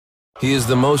He is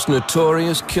the most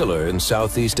notorious killer in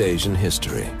Southeast Asian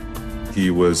history.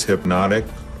 He was hypnotic,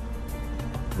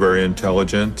 very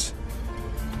intelligent,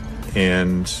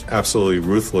 and absolutely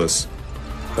ruthless.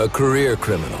 A career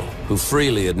criminal who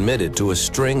freely admitted to a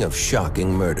string of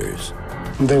shocking murders.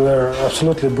 They were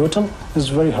absolutely brutal. It's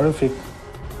very horrific.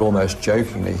 Almost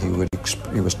jokingly,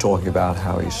 he was talking about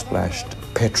how he splashed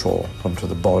petrol onto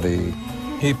the body.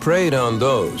 He preyed on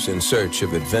those in search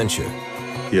of adventure.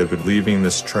 He had been leaving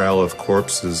this trail of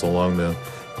corpses along the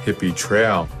hippie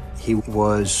trail. He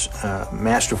was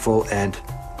masterful at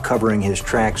covering his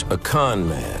tracks. A con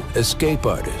man, escape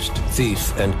artist,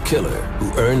 thief, and killer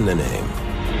who earned the name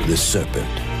the Serpent.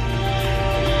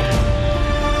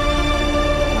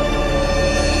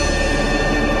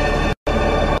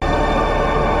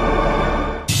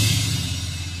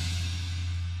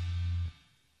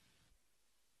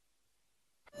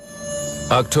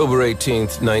 October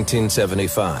 18th,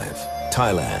 1975,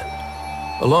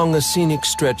 Thailand. Along a scenic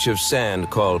stretch of sand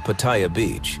called Pattaya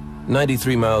Beach,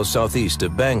 93 miles southeast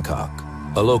of Bangkok,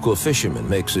 a local fisherman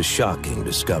makes a shocking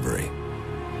discovery.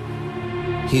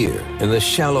 Here, in the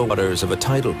shallow waters of a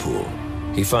tidal pool,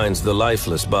 he finds the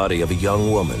lifeless body of a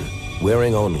young woman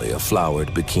wearing only a flowered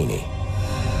bikini.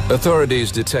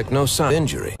 Authorities detect no sign of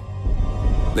injury.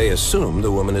 They assume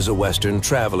the woman is a Western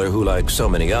traveler who, like so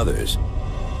many others,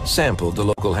 sampled the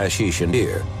local hashish and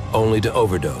beer, only to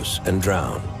overdose and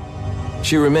drown.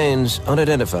 She remains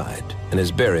unidentified and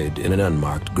is buried in an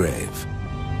unmarked grave.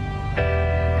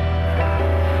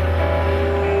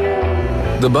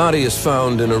 The body is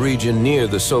found in a region near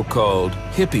the so-called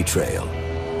hippie trail,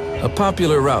 a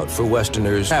popular route for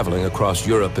Westerners traveling across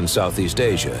Europe and Southeast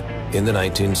Asia in the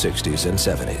 1960s and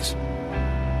 70s.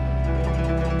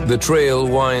 The trail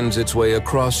winds its way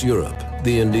across Europe,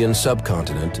 the Indian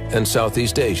subcontinent, and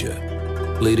Southeast Asia,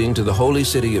 leading to the holy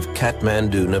city of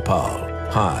Kathmandu, Nepal,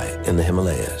 high in the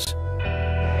Himalayas.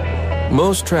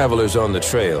 Most travelers on the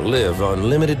trail live on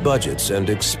limited budgets and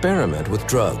experiment with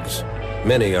drugs.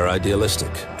 Many are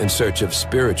idealistic, in search of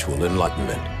spiritual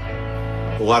enlightenment.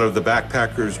 A lot of the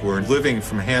backpackers were living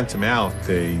from hand to mouth.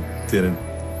 They didn't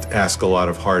ask a lot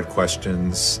of hard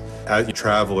questions. As a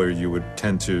traveler, you would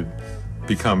tend to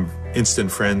become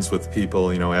instant friends with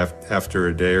people, after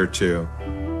a day or two.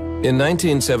 In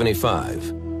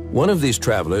 1975, one of these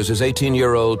travelers is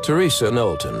 18-year-old Teresa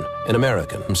Knowlton, an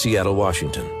American from Seattle,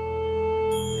 Washington.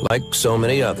 Like so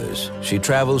many others, she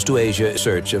travels to Asia in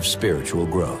search of spiritual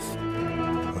growth.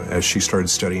 As she started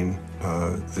studying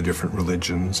the different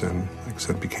religions and, like I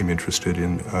said, became interested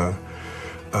in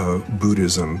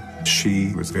Buddhism,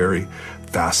 she was very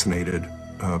fascinated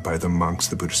by the monks,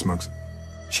 the Buddhist monks.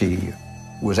 She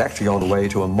was actually on the way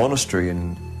to a monastery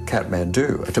in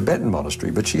Kathmandu, a Tibetan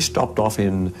monastery, but she stopped off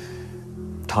in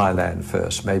Thailand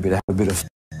first, maybe to have a bit of...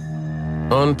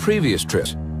 On previous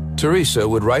trips, Teresa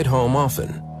would write home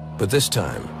often, but this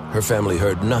time, her family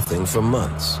heard nothing for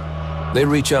months. They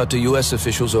reach out to U.S.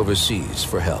 officials overseas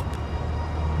for help.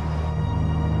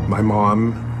 My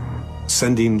mom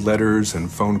sending letters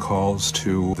and phone calls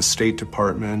to the State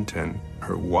Department and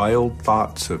her wild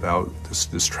thoughts about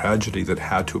this tragedy that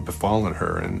had to have befallen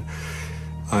her. And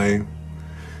I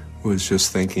was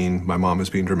just thinking my mom is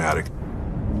being dramatic.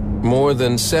 More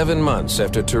than 7 months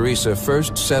after Teresa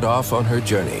first set off on her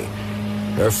journey,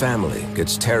 her family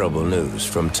gets terrible news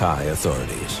from Thai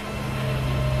authorities.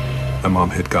 My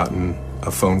mom had gotten a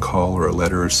phone call or a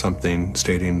letter or something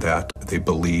stating that they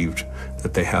believed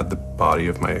that they had the body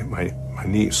of my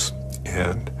niece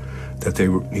and that they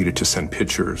needed to send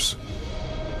pictures.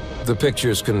 The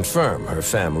pictures confirm her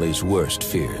family's worst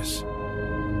fears.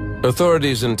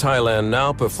 Authorities in Thailand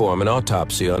now perform an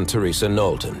autopsy on Teresa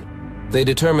Knowlton. They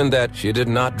determined that she did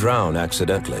not drown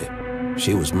accidentally.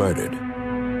 She was murdered.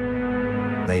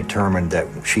 They determined that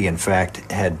she, in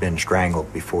fact, had been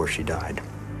strangled before she died.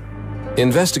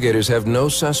 Investigators have no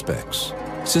suspects.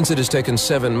 Since it has taken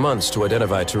 7 months to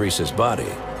identify Teresa's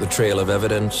body, the trail of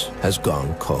evidence has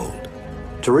gone cold.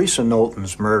 Teresa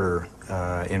Knowlton's murder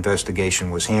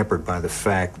investigation was hampered by the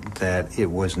fact that it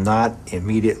was not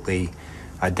immediately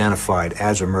identified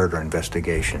as a murder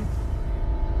investigation.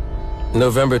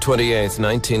 November 28,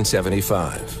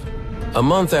 1975. A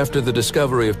month after the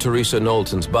discovery of Teresa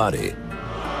Knowlton's body,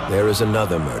 there is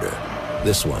another murder,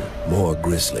 this one more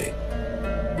grisly.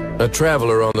 A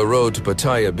traveler on the road to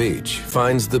Pattaya Beach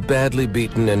finds the badly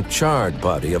beaten and charred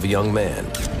body of a young man.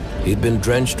 He'd been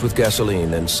drenched with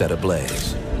gasoline and set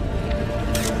ablaze.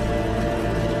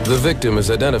 The victim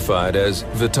is identified as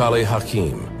Vitaly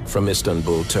Hakim from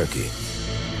Istanbul, Turkey.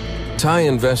 Thai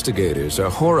investigators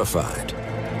are horrified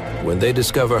when they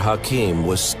discover Hakim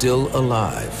was still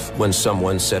alive when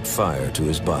someone set fire to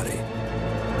his body.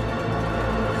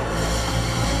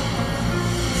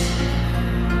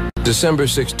 December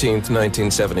 16,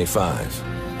 1975.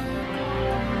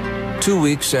 2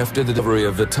 weeks after the delivery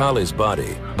of Vitali's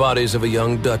body, bodies of a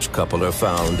young Dutch couple are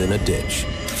found in a ditch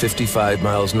 55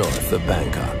 miles north of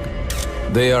Bangkok.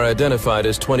 They are identified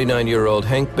as 29-year-old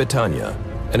Henk Betania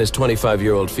and his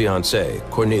 25-year-old fiancée,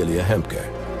 Cornelia Hemker.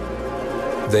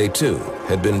 They too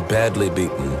had been badly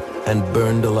beaten and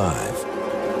burned alive.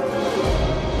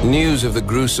 News of the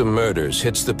gruesome murders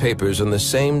hits the papers on the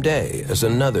same day as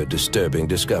another disturbing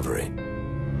discovery.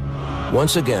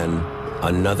 Once again,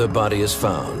 another body is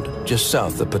found just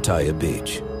south of Pattaya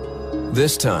Beach.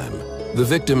 This time, the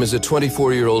victim is a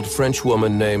 24-year-old French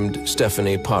woman named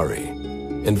Stéphanie Pari.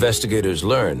 Investigators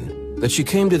learn that she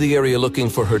came to the area looking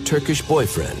for her Turkish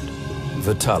boyfriend,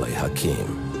 Vitali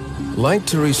Hakim. Like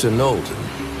Teresa Knowlton,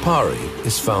 Pari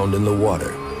is found in the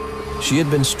water. She had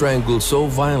been strangled so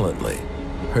violently,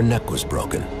 her neck was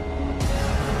broken.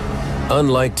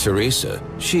 Unlike Teresa,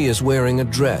 she is wearing a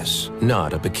dress,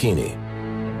 not a bikini.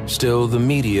 Still, the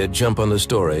media jump on the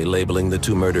story, labeling the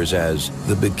two murders as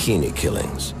the bikini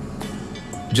killings.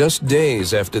 Just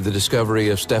days after the discovery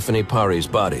of Stéphanie Pari's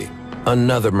body,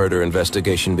 another murder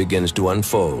investigation begins to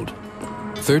unfold.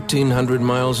 1,300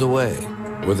 miles away,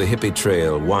 where the hippie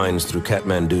trail winds through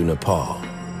Kathmandu, Nepal.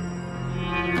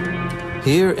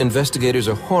 Here, investigators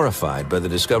are horrified by the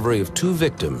discovery of two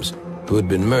victims who had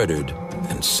been murdered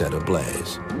and set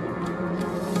ablaze.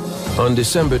 On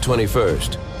December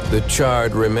 21st, the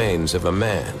charred remains of a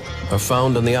man are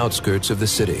found on the outskirts of the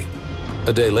city.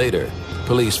 A day later,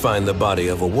 police find the body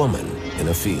of a woman in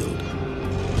a field.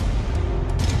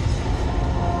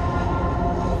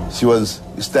 She was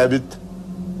stabbed,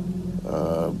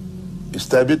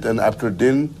 and after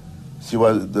then, she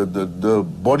was the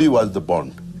body was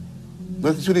burned.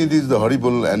 But actually, it is the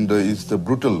horrible and it's the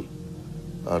brutal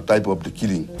type of the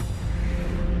killing.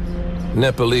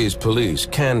 Nepalese police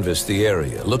canvass the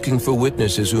area, looking for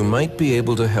witnesses who might be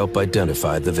able to help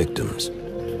identify the victims.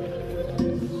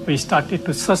 We started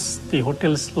to search the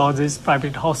hotels, lodges,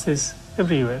 private houses,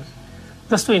 everywhere.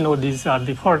 Just we know these are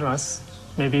the foreigners,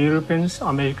 maybe Europeans,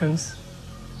 Americans,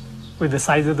 with the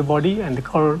size of the body and the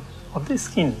color of the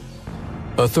skin.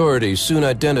 Authorities soon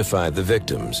identified the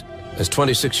victims as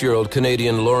 26-year-old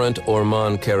Canadian Laurent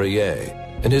Ormond Carrier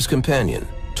and his companion,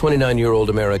 29-year-old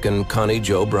American Connie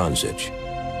Jo Bronzich.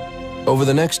 Over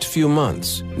the next few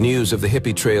months, news of the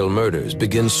hippie trail murders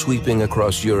begins sweeping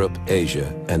across Europe,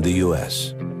 Asia, and the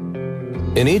U.S.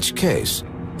 In each case,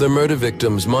 the murder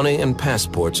victims' money and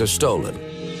passports are stolen.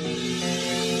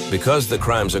 Because the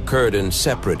crimes occurred in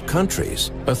separate countries,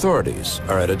 authorities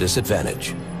are at a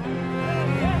disadvantage.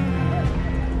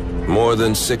 More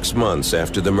than 6 months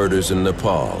after the murders in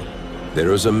Nepal,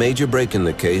 there is a major break in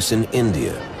the case in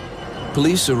India.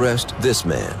 Police arrest this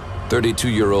man,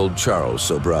 32-year-old Charles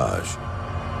Sobhraj.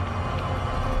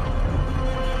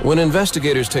 When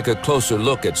investigators take a closer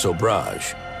look at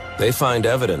Sobhraj, they find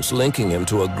evidence linking him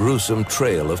to a gruesome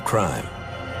trail of crime.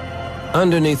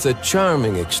 Underneath a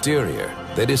charming exterior,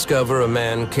 they discover a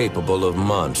man capable of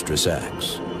monstrous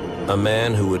acts. A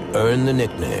man who would earn the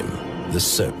nickname, the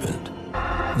Serpent.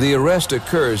 The arrest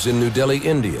occurs in New Delhi,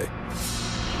 India.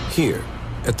 Here,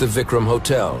 at the Vikram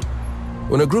Hotel,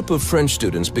 when a group of French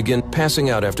students begin passing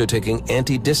out after taking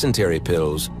anti-dysentery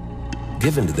pills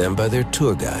given to them by their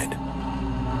tour guide.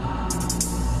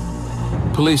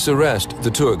 Police arrest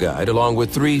the tour guide along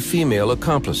with 3 female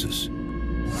accomplices.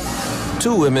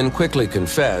 2 women quickly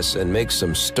confess and make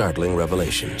some startling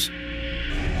revelations.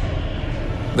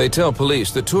 They tell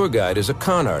police the tour guide is a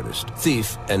con artist,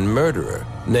 thief, and murderer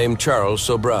named Charles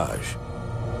Sobhraj.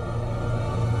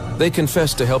 They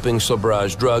confessed to helping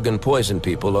Sobhraj drug and poison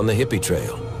people on the hippie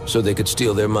trail so they could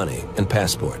steal their money and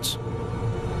passports.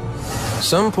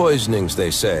 Some poisonings,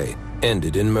 they say,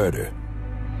 ended in murder.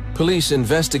 Police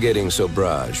investigating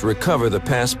Sobhraj recover the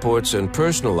passports and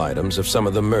personal items of some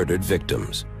of the murdered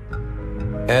victims.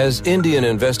 As Indian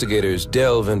investigators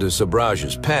delve into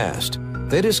Sobhraj's past,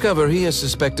 they discover he is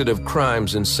suspected of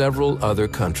crimes in several other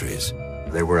countries.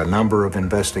 There were a number of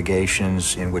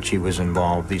investigations in which he was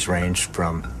involved. These ranged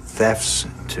from thefts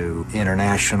to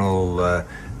international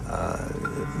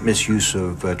misuse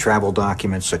of travel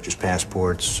documents such as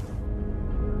passports.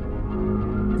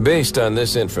 Based on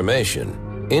this information,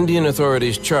 Indian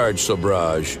authorities charged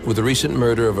Sobhraj with the recent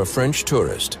murder of a French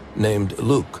tourist named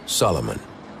Luc Solomon.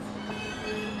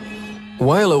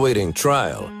 While awaiting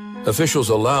trial, officials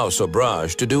allow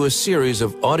Sobhraj to do a series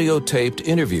of audio-taped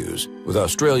interviews with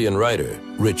Australian writer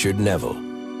Richard Neville.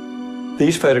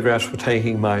 These photographs were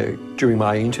taken during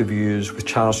my interviews with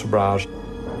Charles Sobhraj.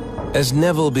 As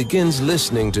Neville begins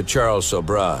listening to Charles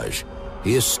Sobhraj,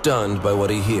 he is stunned by what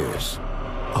he hears.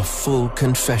 a full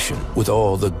confession with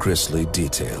all the grisly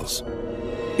details.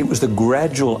 It was the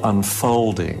gradual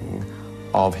unfolding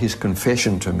of his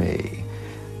confession to me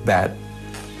that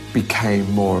became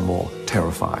more and more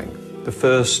terrifying. The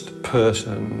first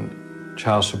person,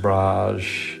 Charles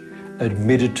Sobhraj,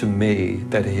 admitted to me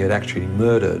that he had actually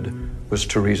murdered was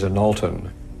Teresa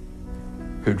Knowlton,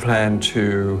 who'd planned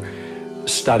to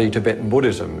study Tibetan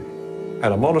Buddhism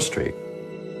at a monastery.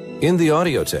 In the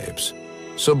audio tapes,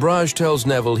 Sobhraj tells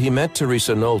Neville he met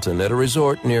Teresa Knowlton at a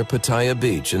resort near Pattaya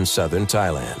Beach in southern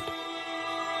Thailand.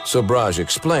 Sobhraj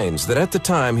explains that at the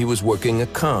time he was working a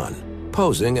con,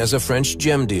 posing as a French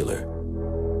gem dealer.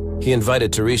 He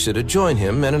invited Teresa to join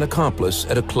him and an accomplice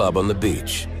at a club on the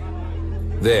beach.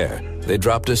 There, they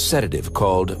dropped a sedative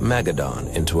called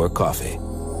Magadon into her coffee.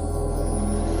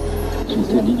 She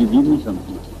said, "Did you give me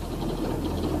something?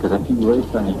 Because I feel very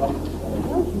funny."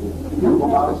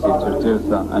 I said to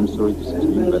Teresa, "I'm sorry to say to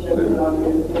you, but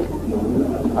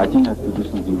I think I have to do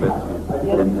something better."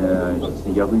 Then she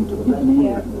said, "You're going to hit me?"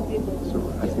 So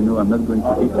I said, "No, I'm not going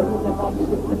to hit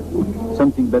you.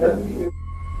 Something better."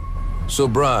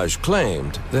 Sobhraj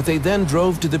claimed that they then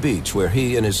drove to the beach where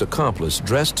he and his accomplice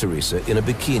dressed Teresa in a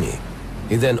bikini.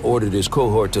 He then ordered his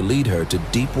cohort to lead her to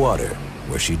deep water,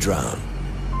 where she drowned.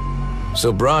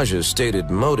 Sobhraj's stated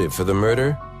motive for the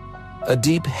murder? A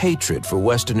deep hatred for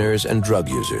Westerners and drug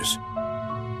users.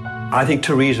 I think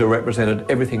Teresa represented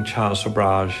everything Charles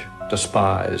Sobhraj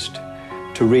despised.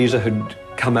 Teresa had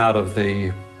come out of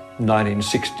the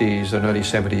 1960s and early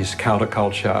 70s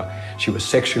counterculture. She was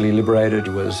sexually liberated,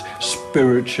 was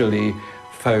spiritually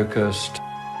focused.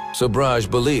 Sobhraj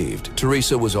believed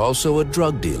Teresa was also a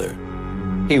drug dealer.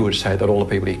 He would say that all the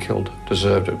people he killed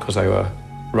deserved it because they were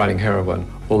running heroin.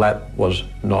 Well, that was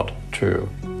not true.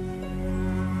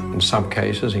 In some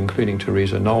cases, including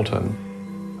Teresa Knowlton,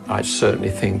 I certainly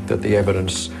think that the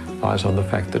evidence lies on the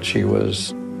fact that she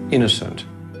was innocent.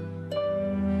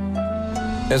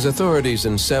 As authorities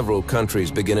in several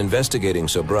countries begin investigating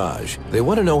Sobhraj, they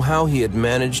want to know how he had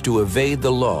managed to evade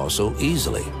the law so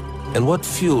easily and what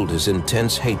fueled his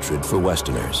intense hatred for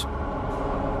Westerners.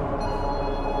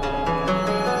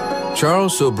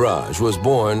 Charles Sobhraj was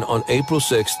born on April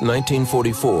 6,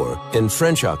 1944, in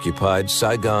French-occupied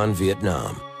Saigon,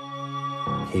 Vietnam.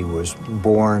 He was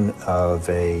born of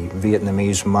a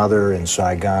Vietnamese mother in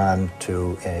Saigon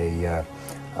to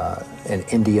an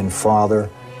Indian father.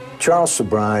 Charles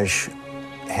Sobhraj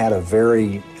had a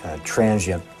very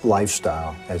transient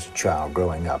lifestyle as a child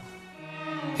growing up.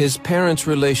 His parents'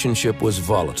 relationship was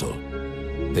volatile.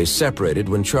 They separated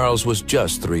when Charles was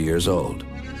just 3 years old.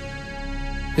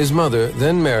 His mother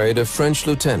then married a French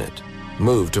lieutenant,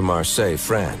 moved to Marseille,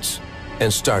 France,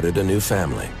 and started a new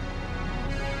family.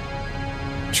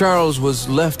 Charles was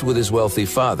left with his wealthy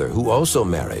father, who also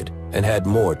married and had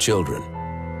more children.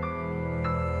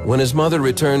 When his mother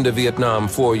returned to Vietnam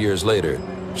 4 years later,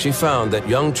 she found that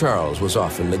young Charles was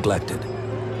often neglected.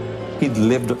 He'd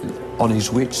lived on his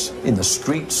wits in the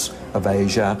streets of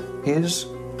Asia. His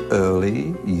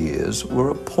early years were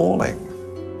appalling.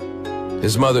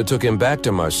 His mother took him back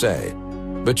to Marseille,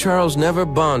 but Charles never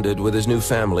bonded with his new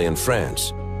family in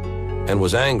France and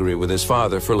was angry with his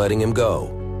father for letting him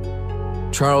go.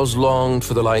 Charles longed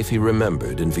for the life he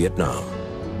remembered in Vietnam.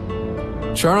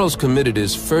 Charles committed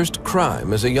his first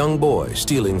crime as a young boy,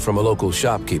 stealing from a local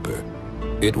shopkeeper.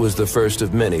 It was the first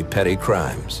of many petty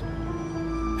crimes.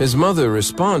 His mother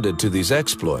responded to these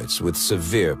exploits with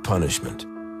severe punishment.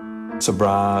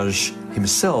 Sobhraj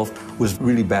himself was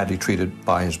really badly treated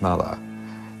by his mother.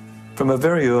 From a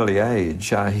very early age,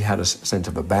 he had a sense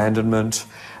of abandonment.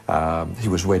 He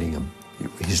was wetting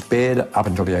his bed up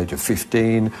until the age of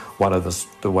 15. One of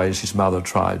the ways his mother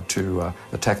tried to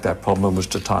attack that problem was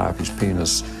to tie up his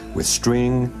penis with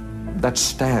string. That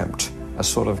stamped a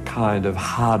sort of kind of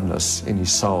hardness in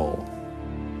his soul.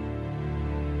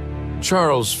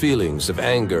 Charles' feelings of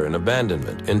anger and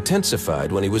abandonment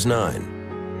intensified when he was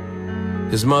 9.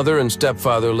 His mother and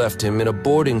stepfather left him in a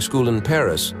boarding school in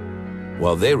Paris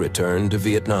while they returned to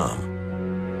Vietnam.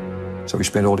 So he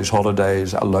spent all his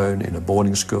holidays alone in a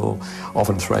boarding school,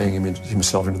 often throwing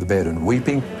himself into the bed and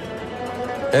weeping.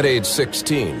 At age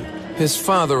 16, his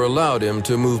father allowed him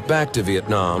to move back to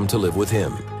Vietnam to live with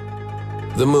him.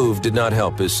 The move did not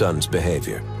help his son's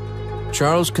behavior.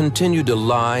 Charles continued to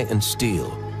lie and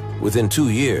steal. Within 2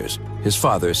 years, his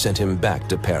father sent him back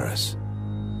to Paris.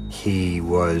 He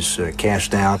was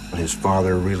cast out. His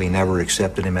father really never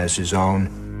accepted him as his own.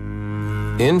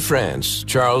 In France,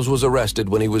 Charles was arrested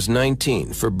when he was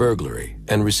 19 for burglary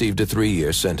and received a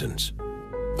 3-year sentence.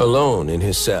 Alone in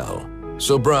his cell,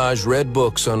 Sobhraj read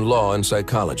books on law and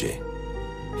psychology.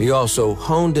 He also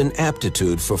honed an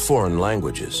aptitude for foreign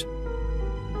languages.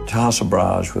 Charles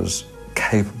Sobhraj was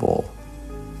capable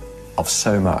of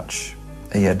so much.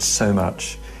 He had so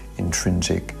much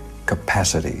intrinsic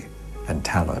capacity and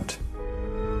talent.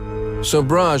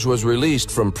 Sobhraj was released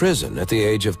from prison at the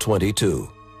age of 22.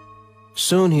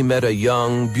 Soon he met a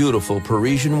young, beautiful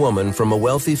Parisian woman from a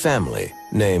wealthy family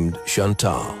named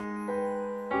Chantal.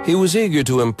 He was eager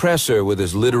to impress her with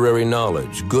his literary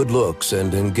knowledge, good looks,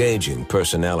 and engaging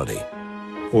personality.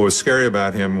 What was scary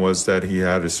about him was that he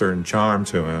had a certain charm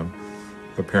to him.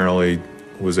 Apparently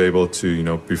was able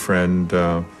to, befriend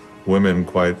women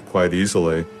quite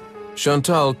easily.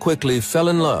 Chantal quickly fell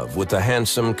in love with the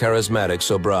handsome, charismatic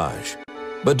Sobhraj.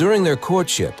 But during their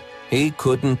courtship, he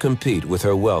couldn't compete with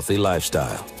her wealthy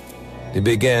lifestyle. He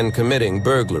began committing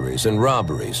burglaries and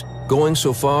robberies, going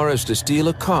so far as to steal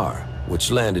a car,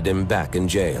 which landed him back in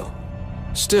jail.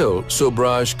 Still,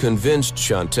 Sobhraj convinced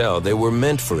Chantal they were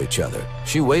meant for each other.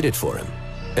 She waited for him,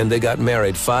 and they got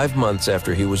married 5 months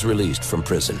after he was released from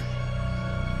prison.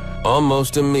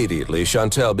 Almost immediately,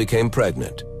 Chantal became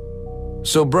pregnant.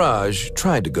 Sobhraj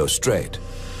tried to go straight.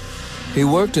 He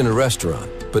worked in a restaurant,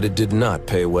 but it did not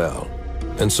pay well,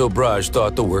 and Sobhraj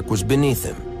thought the work was beneath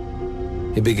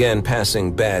him. He began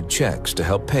passing bad checks to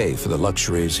help pay for the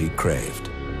luxuries he craved.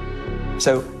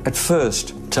 So at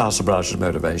first, Charles Sobhraj's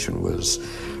motivation was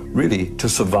really to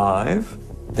survive.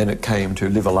 Then it came to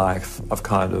live a life of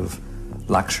kind of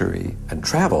luxury and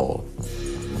travel.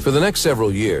 For the next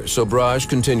several years, Sobhraj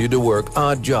continued to work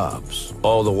odd jobs,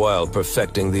 all the while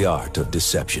perfecting the art of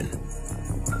deception.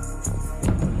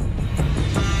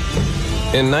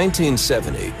 In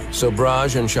 1970,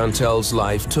 Sobhraj and Chantal's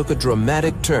life took a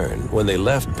dramatic turn when they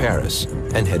left Paris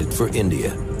and headed for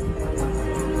India.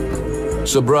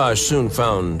 Sobhraj soon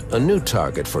found a new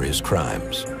target for his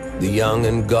crimes, the young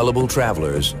and gullible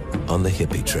travelers on the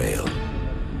hippie trail.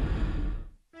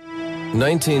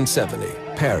 1970,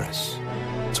 Paris.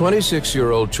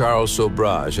 26-year-old Charles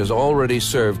Sobhraj has already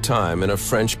served time in a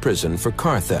French prison for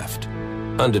car theft.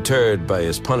 Undeterred by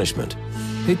his punishment,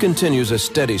 he continues a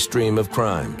steady stream of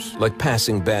crimes, like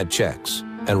passing bad checks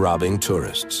and robbing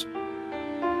tourists.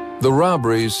 The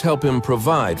robberies help him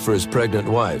provide for his pregnant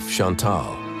wife,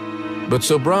 Chantal. But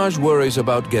Sobhraj worries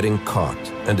about getting caught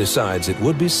and decides it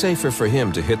would be safer for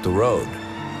him to hit the road.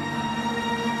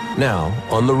 Now,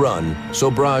 on the run,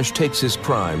 Sobhraj takes his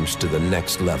crimes to the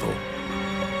next level.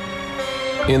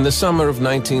 In the summer of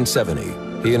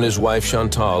 1970, he and his wife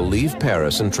Chantal leave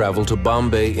Paris and travel to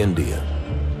Bombay, India.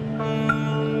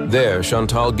 There,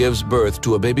 Chantal gives birth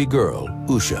to a baby girl,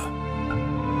 Usha.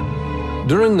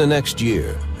 During the next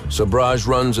year, Sobhraj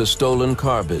runs a stolen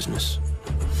car business.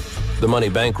 The money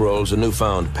bankrolls a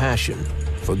newfound passion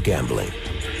for gambling.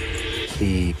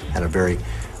 He had a very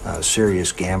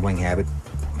serious gambling habit.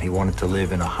 He wanted to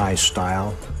live in a high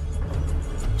style.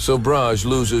 Sobhraj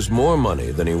loses more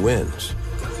money than he wins.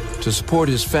 To support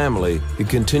his family, he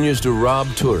continues to rob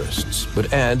tourists,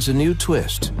 but adds a new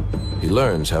twist. He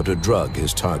learns how to drug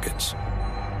his targets.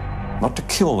 Not to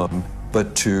kill them,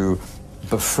 but to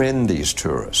befriend these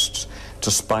tourists, to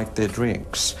spike their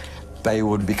drinks. They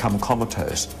would become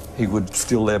comatose. He would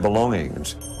steal their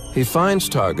belongings. He finds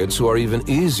targets who are even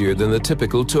easier than the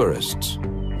typical tourists,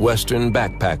 Western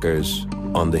backpackers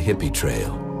on the hippie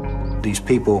trail. These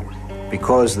people,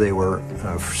 because they were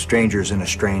strangers in a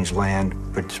strange land,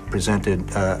 presented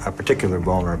a particular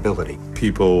vulnerability.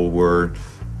 People were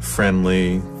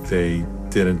friendly. They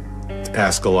didn't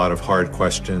ask a lot of hard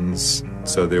questions,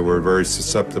 so they were very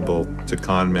susceptible to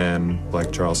con men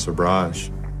like Charles Sobhraj.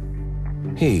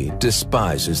 He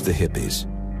despises the hippies.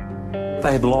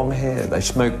 They had long hair, they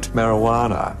smoked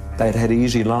marijuana, they'd had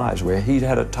easy lives where he'd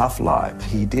had a tough life.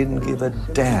 He didn't give a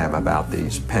damn about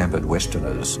these pampered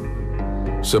Westerners.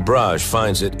 Sobhraj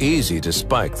finds it easy to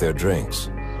spike their drinks.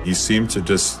 He seemed to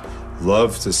just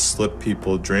love to slip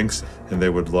people drinks, and they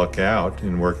would luck out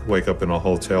and wake up in a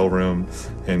hotel room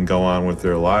and go on with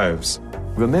their lives.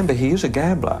 Remember, he is a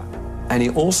gambler, and he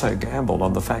also gambled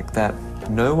on the fact that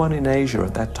no one in Asia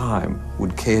at that time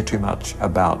would care too much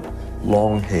about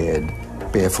long-haired,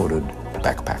 barefooted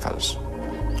backpackers.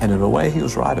 And in a way, he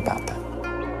was right about that.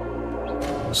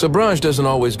 Sobhraj doesn't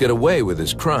always get away with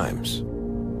his crimes.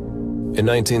 In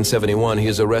 1971, he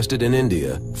is arrested in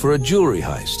India for a jewelry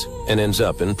heist and ends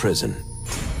up in prison.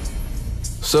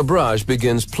 Sobhraj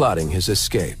begins plotting his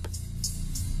escape.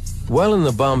 While in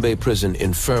the Bombay prison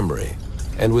infirmary,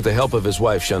 and with the help of his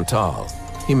wife Chantal,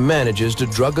 he manages to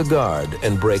drug a guard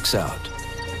and breaks out.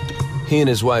 He and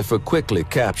his wife are quickly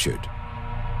captured.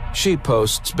 She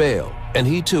posts bail, and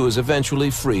he too is eventually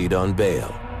freed on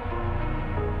bail.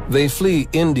 They flee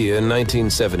India in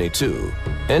 1972,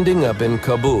 ending up in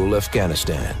Kabul,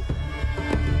 Afghanistan.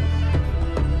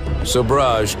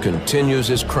 Sobhraj continues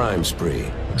his crime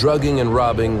spree, drugging and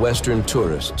robbing Western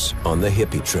tourists on the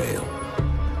hippie trail.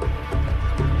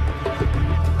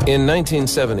 In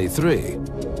 1973,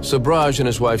 Sobhraj and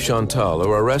his wife Chantal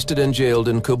are arrested and jailed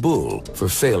in Kabul for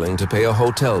failing to pay a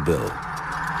hotel bill.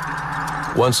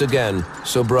 Once again,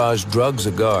 Sobhraj drugs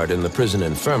a guard in the prison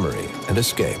infirmary and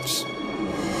escapes.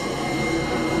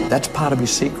 That's part of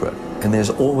his secret, and there's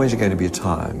always going to be a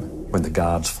time when the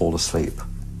guards fall asleep,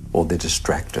 or they're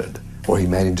distracted, or he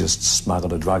may just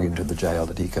smuggle a drug into the jail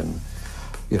that he can,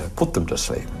 put them to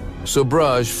sleep.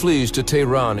 Sobhraj flees to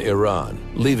Tehran, Iran,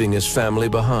 leaving his family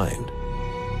behind.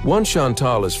 Once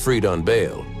Chantal is freed on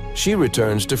bail, she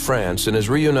returns to France and is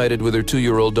reunited with her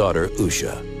 2-year-old daughter,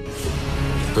 Usha.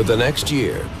 For the next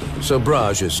year,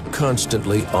 Sobhraj is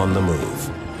constantly on the move.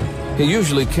 He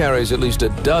usually carries at least a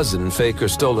dozen fake or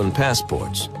stolen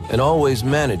passports and always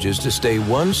manages to stay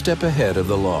one step ahead of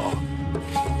the law.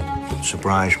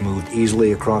 Sobhraj moved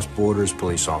easily across borders.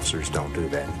 Police officers don't do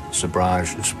that.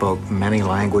 Sobhraj spoke many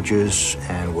languages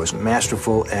and was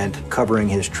masterful at covering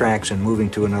his tracks and moving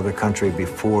to another country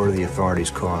before the authorities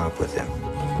caught up with him.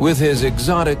 With his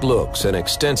exotic looks and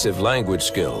extensive language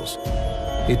skills,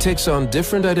 he takes on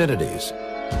different identities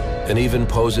and even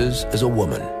poses as a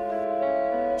woman.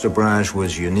 Sobhraj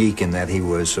was unique in that he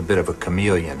was a bit of a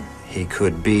chameleon. He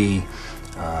could be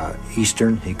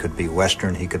Eastern, he could be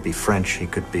Western, he could be French, he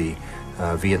could be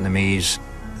Vietnamese.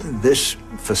 This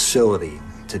facility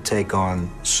to take on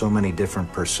so many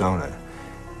different personas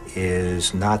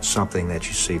is not something that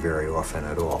you see very often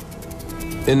at all.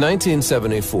 In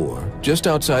 1974, just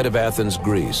outside of Athens,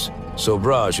 Greece,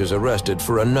 Sobhraj is arrested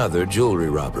for another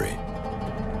jewelry robbery.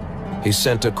 He's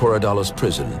sent to Korydallos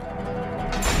prison.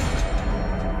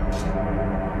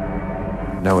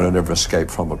 No one had ever escaped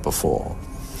from it before.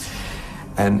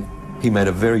 And he made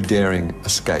a very daring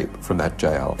escape from that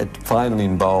jail. It finally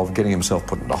involved getting himself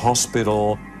put into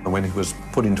hospital. And when he was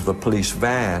put into the police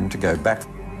van to go back,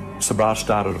 Sobhraj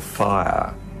started a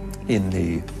fire in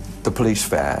the police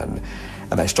van.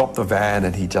 And they stopped the van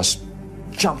and he just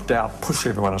jumped out, pushed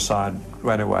everyone aside,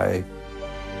 ran away.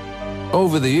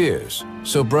 Over the years,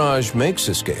 Sobhraj makes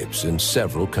escapes in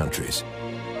several countries.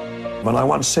 When I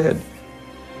once said,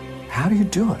 how do you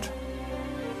do it?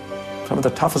 Some of the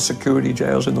toughest security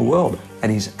jails in the world.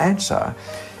 And his answer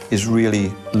is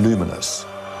really luminous.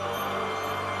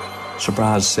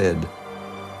 Sobhraj said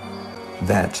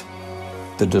that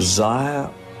the desire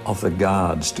of the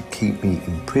guards to keep me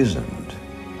imprisoned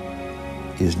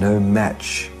is no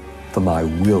match for my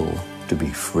will to be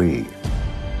free.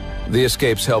 The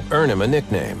escapes help earn him a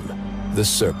nickname, the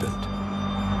Serpent.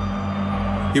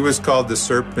 He was called the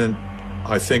Serpent,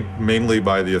 I think, mainly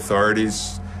by the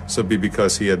authorities, simply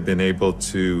because he had been able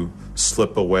to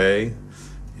slip away.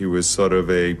 He was sort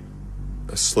of a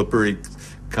slippery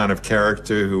kind of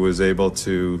character who was able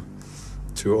to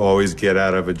always get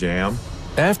out of a jam.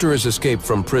 After his escape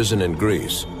from prison in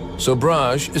Greece,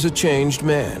 Sobhraj is a changed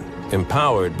man,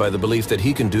 empowered by the belief that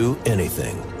he can do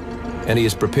anything. And he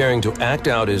is preparing to act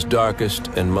out his darkest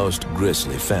and most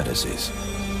grisly fantasies.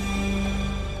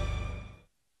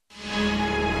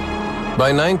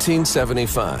 By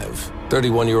 1975,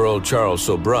 31-year-old Charles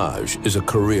Sobhraj is a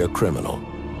career criminal.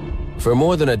 For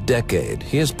more than a decade,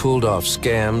 he has pulled off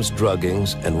scams,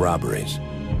 druggings, and robberies.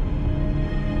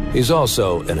 He's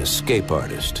also an escape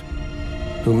artist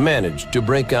who managed to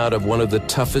break out of one of the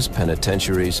toughest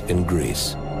penitentiaries in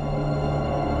Greece.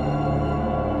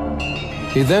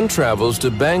 He then travels to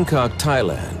Bangkok,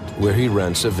 Thailand, where he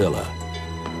rents a villa.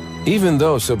 Even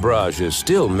though Sobhraj is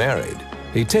still married,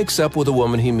 he takes up with a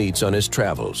woman he meets on his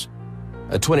travels,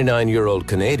 a 29-year-old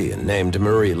Canadian named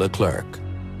Marie Leclerc.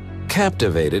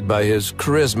 Captivated by his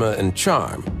charisma and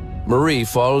charm, Marie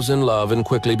falls in love and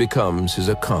quickly becomes his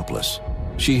accomplice.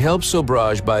 She helps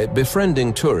Sobhraj by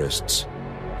befriending tourists.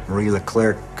 Marie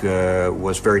Leclerc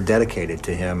was very dedicated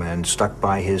to him and stuck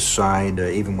by his side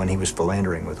even when he was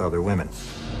philandering with other women.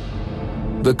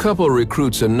 The couple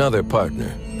recruits another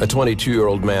partner, a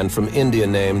 22-year-old man from India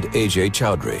named A.J.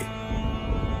 Chowdhury.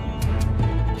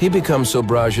 He becomes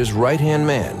Sobhraj's right-hand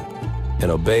man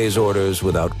and obeys orders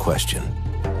without question.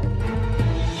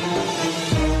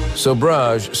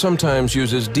 Sobhraj sometimes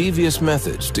uses devious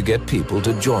methods to get people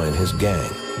to join his gang.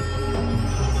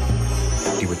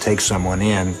 He would take someone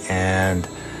in and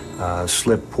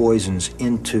slip poisons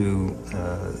into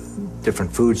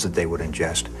different foods that they would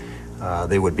ingest.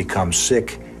 They would become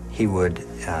sick. He would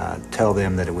tell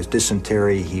them that it was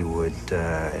dysentery. He would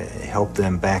help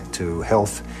them back to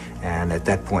health, and at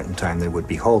that point in time they would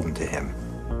be beholden to him.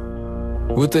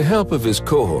 With the help of his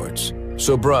cohorts,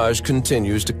 Sobhraj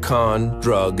continues to con,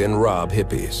 drug, and rob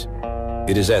hippies.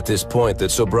 It is at this point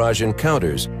that Sobhraj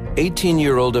encounters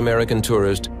 18-year-old American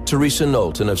tourist Teresa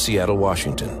Knowlton of Seattle,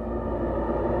 Washington.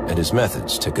 And his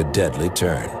methods take a deadly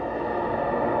turn.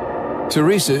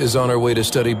 Teresa is on her way to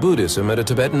study Buddhism at a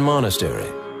Tibetan monastery.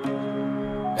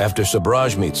 After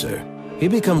Sobhraj meets her, he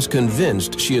becomes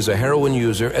convinced she is a heroin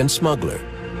user and smuggler.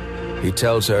 He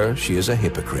tells her she is a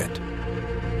hypocrite.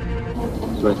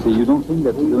 So I say, you don't think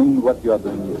that doing what you are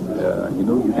doing is,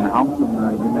 you can harm some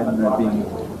human beings,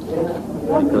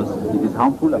 because it is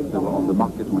harmful after on the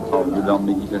market with how you learn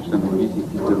meditation and this. It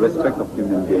is the respect of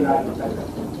human beings.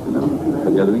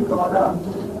 But you are doing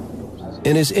something.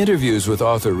 In his interviews with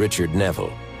author Richard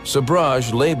Neville,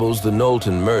 Sobhraj labels the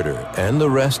Knowlton murder and the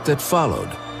rest that followed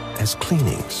as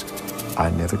cleanings. I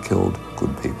never killed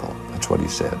good people, that's what he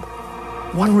said.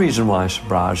 One reason why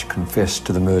Sobhraj confessed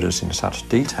to the murders in such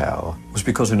detail was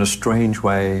because in a strange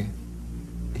way,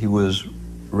 he was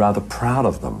rather proud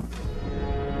of them.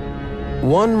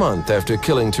 1 month after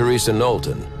killing Teresa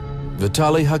Knowlton,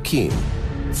 Vitaly Hakim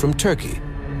from Turkey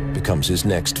becomes his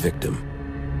next victim.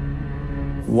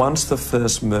 Once the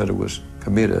first murder was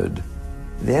committed,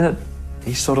 then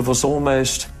he sort of was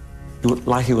almost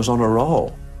like he was on a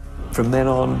roll. From then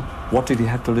on, what did he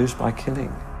have to lose by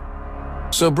killing?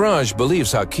 Sobhraj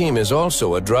believes Hakim is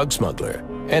also a drug smuggler,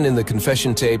 and in the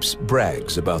confession tapes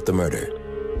brags about the murder.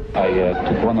 I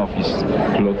took one of his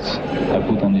clothes, I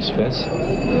put on his face,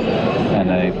 and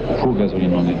I poured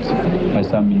gasoline on it. I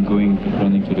started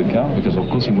running to the car, because of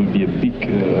course it will be a big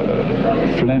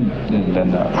flame, and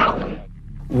then...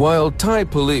 While Thai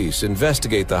police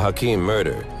investigate the Hakim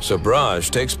murder,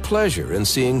 Sobhraj takes pleasure in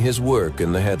seeing his work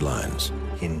in the headlines.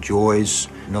 He enjoys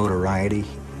notoriety.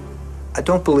 I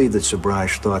don't believe that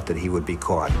Sobhraj thought that he would be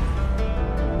caught.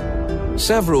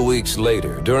 Several weeks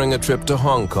later, during a trip to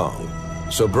Hong Kong,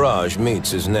 Sobhraj meets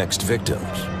his next victims.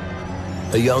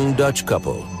 A young Dutch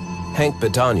couple, Henk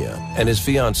Betania and his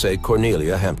fiancée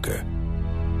Cornelia Hemker.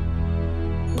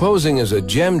 Posing as a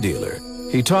gem dealer,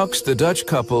 he talks the Dutch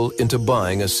couple into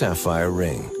buying a sapphire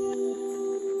ring.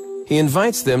 He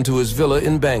invites them to his villa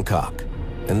in Bangkok,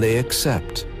 and they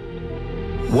accept.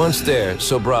 Once there,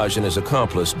 Sobhraj and his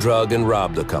accomplice drug and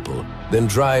rob the couple, then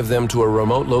drive them to a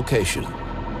remote location.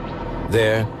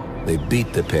 There, they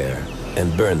beat the pair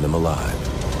and burn them alive.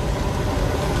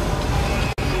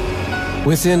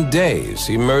 Within days,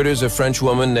 he murders a French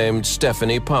woman named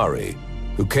Stephanie Pari,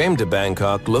 who came to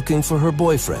Bangkok looking for her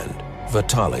boyfriend,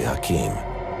 Vitaly Hakim.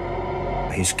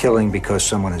 He's killing because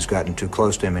someone has gotten too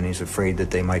close to him and he's afraid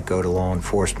that they might go to law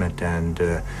enforcement and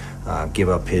give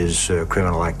up his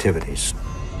criminal activities.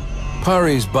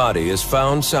 Pari's body is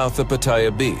found south of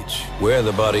Pattaya Beach, where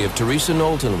the body of Teresa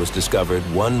Knowlton was discovered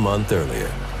 1 month earlier.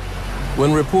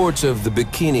 When reports of the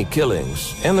bikini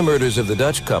killings and the murders of the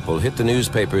Dutch couple hit the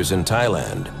newspapers in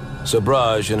Thailand,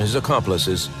 Sobhraj and his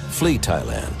accomplices flee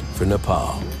Thailand for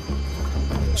Nepal.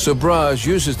 Sobhraj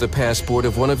uses the passport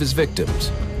of one of his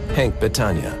victims, Henk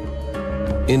Betania.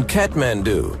 In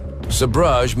Kathmandu,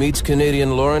 Sobhraj meets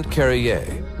Canadian Laurent Carrier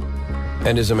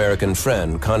and his American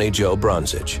friend Connie Jo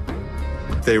Bronzich.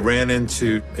 They ran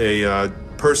into a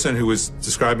person who was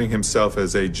describing himself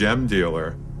as a gem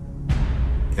dealer,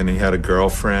 and he had a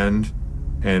girlfriend,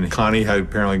 and Connie had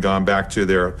apparently gone back to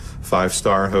their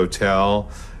 5-star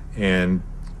hotel and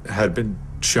had been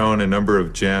shown a number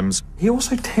of gems. He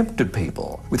also tempted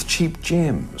people with cheap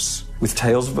gems, with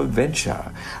tales of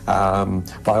adventure,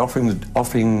 by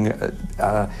offering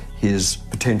his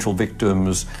potential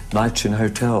victims nights in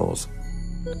hotels.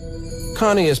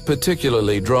 Connie is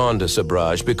particularly drawn to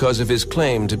Sobhraj because of his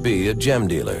claim to be a gem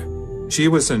dealer. She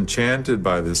was enchanted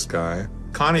by this guy.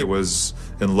 Connie was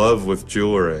in love with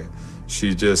jewelry.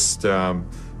 She just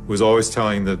was always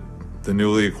telling the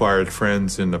newly acquired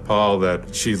friends in Nepal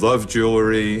that she loved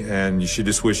jewelry and she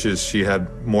just wishes she had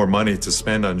more money to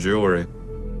spend on jewelry.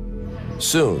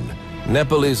 Soon,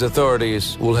 Nepalese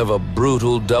authorities will have a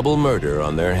brutal double murder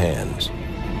on their hands.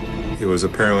 It was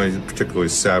apparently a particularly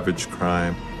savage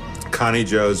crime. Connie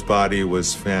Jo's body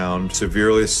was found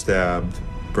severely stabbed,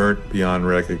 burnt beyond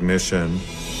recognition.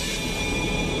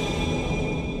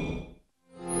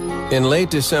 In late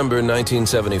December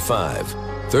 1975,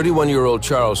 31-year-old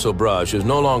Charles Sobhraj is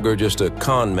no longer just a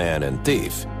con man and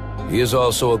thief. He is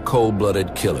also a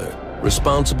cold-blooded killer,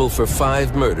 responsible for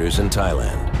 5 murders in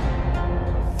Thailand.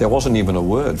 There wasn't even a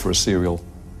word for a serial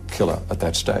killer at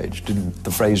that stage.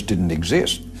 The phrase didn't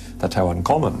exist. That's how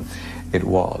uncommon it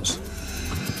was.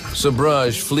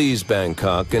 Sobhraj flees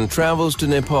Bangkok and travels to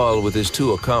Nepal with his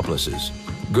 2 accomplices,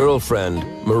 girlfriend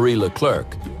Marie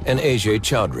Leclerc and Ajay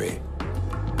Chowdhury.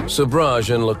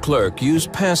 Sobhraj and Leclerc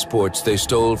used passports they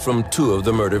stole from 2 of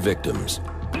the murder victims.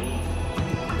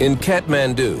 In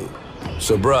Kathmandu,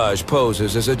 Sobhraj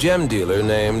poses as a gem dealer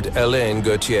named Alain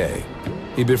Gauthier.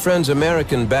 He befriends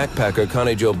American backpacker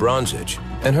Connie Jo Bronzich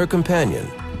and her companion,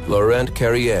 Laurent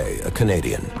Carrier, a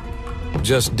Canadian.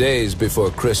 Just days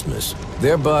before Christmas,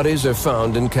 their bodies are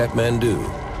found in Kathmandu.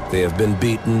 They have been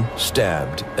beaten,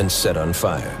 stabbed, and set on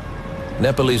fire.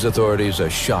 Nepalese authorities are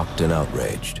shocked and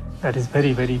outraged. That is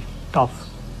very, very tough.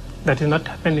 That has not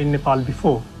happened in Nepal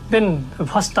before. Then the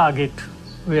first target,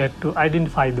 we had to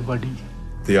identify the body.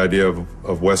 The idea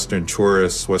of Western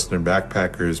tourists, Western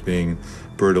backpackers being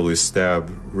brutally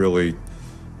stabbed really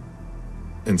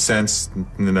incensed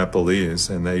the Nepalese,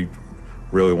 and they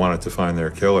really wanted to find their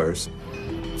killers.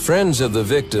 Friends of the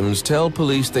victims tell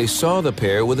police they saw the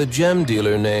pair with a gem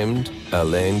dealer named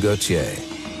Alain Gauthier.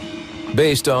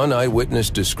 Based on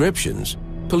eyewitness descriptions,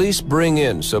 police bring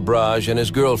in Sobhraj and his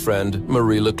girlfriend,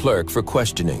 Marie Leclerc, for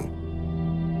questioning.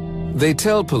 They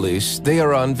tell police they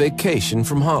are on vacation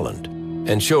from Holland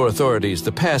and show authorities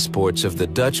the passports of the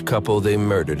Dutch couple they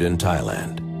murdered in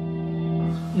Thailand.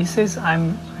 He says,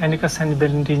 I'm Hanneke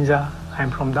Sandberg-Dinza.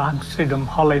 I'm from the Amsterdam,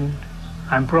 Holland.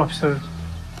 I'm professor.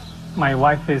 My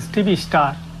wife is TV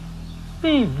star.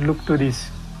 We looked to these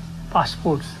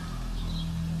passports.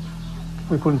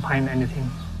 We couldn't find anything.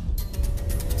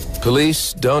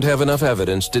 Police don't have enough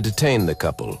evidence to detain the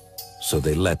couple, so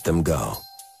they let them go.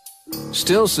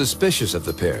 Still suspicious of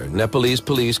the pair, Nepalese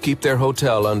police keep their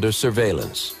hotel under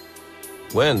surveillance.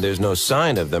 When there's no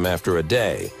sign of them after a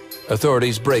day,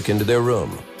 authorities break into their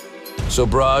room.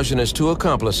 Sobhraj and his 2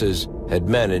 accomplices had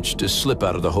managed to slip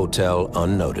out of the hotel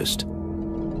unnoticed.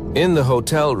 In the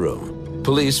hotel room,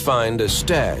 police find a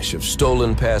stash of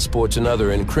stolen passports and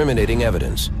other incriminating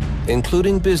evidence,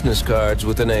 including business cards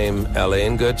with the name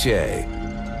Alain Gauthier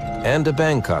and a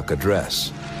Bangkok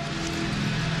address.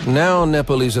 Now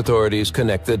Nepalese authorities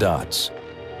connect the dots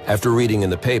after reading in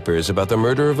the papers about the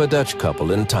murder of a Dutch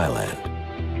couple in Thailand.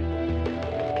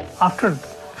 After a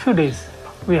few days,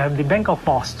 we have the Bangkok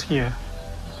Post here,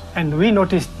 and we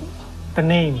noticed the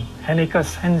name Hanneke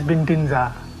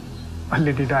Sandberg-Dinza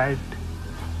already died,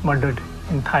 murdered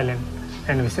in Thailand.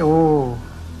 And we say, oh,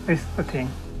 this is the thing.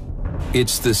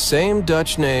 It's the same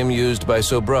Dutch name used by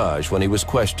Sobhraj when he was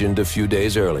questioned a few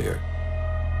days earlier.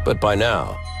 But by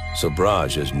now,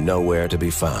 Sobhraj is nowhere to be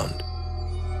found.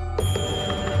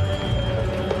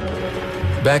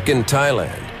 Back in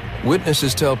Thailand,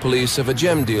 witnesses tell police of a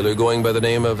gem dealer going by the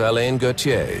name of Alain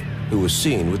Gauthier, who was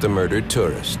seen with the murdered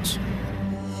tourists.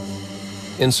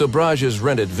 In Sobhraj's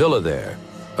rented villa there,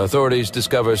 authorities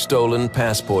discover stolen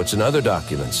passports and other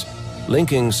documents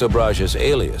linking Sobhraj's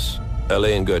alias,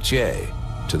 Alain Gauthier,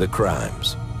 to the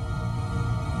crimes.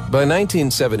 By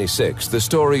 1976, the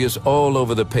story is all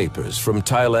over the papers from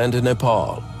Thailand to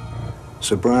Nepal.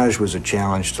 Sobhraj was a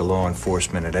challenge to law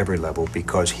enforcement at every level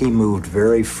because he moved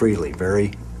very freely,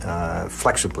 very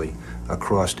flexibly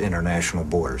across international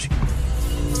borders.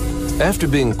 After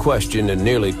being questioned and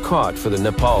nearly caught for the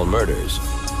Nepal murders,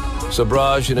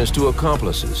 Sobhraj and his 2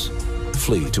 accomplices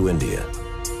flee to India.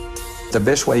 The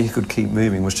best way he could keep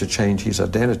moving was to change his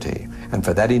identity, and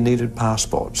for that he needed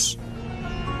passports.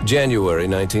 January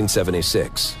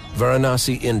 1976,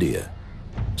 Varanasi, India.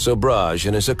 Sobhraj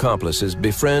and his accomplices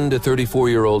befriend a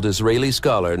 34-year-old Israeli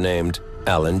scholar named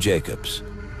Alan Jacobs.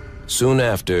 Soon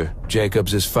after,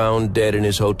 Jacobs is found dead in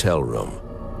his hotel room.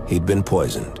 He'd been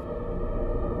poisoned.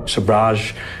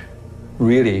 Sobhraj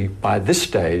really, by this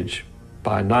stage,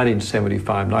 by 1975,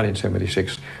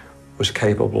 1976, was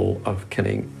capable of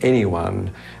killing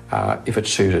anyone if it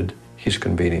suited his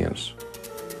convenience.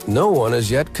 No one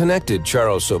has yet connected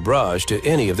Charles Sobhraj to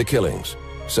any of the killings,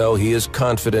 so he is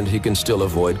confident he can still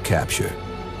avoid capture.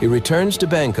 He returns to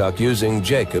Bangkok using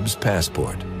Jacob's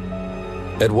passport.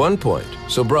 At one point,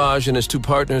 Sobhraj and his 2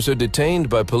 partners are detained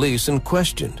by police and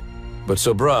questioned, but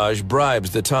Sobhraj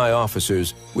bribes the Thai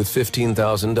officers with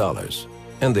 $15,000,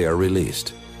 and they are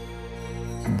released.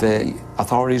 The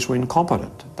authorities were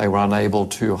incompetent. They were unable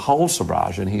to hold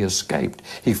Sobhraj, and he escaped.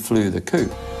 He flew the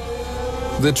coop.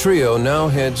 The trio now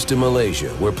heads to Malaysia,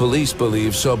 where police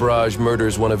believe Sobhraj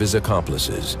murders one of his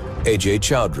accomplices, A.J.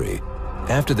 Chowdhury,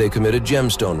 after they commit a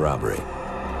gemstone robbery.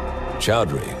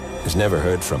 Chowdhury is never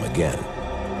heard from again.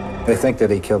 They think that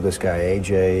he killed this guy,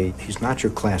 A.J. He's not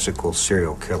your classical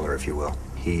serial killer, if you will.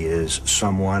 He is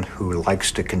someone who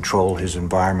likes to control his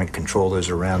environment, control those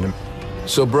around him.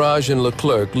 Sobhraj and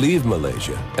Leclerc leave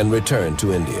Malaysia and return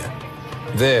to India.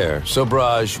 There,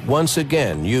 Sobhraj once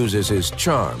again uses his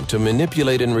charm to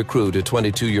manipulate and recruit a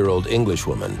 22-year-old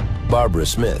Englishwoman, Barbara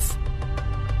Smith,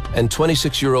 and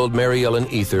 26-year-old Mary Ellen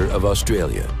Ether of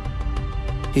Australia.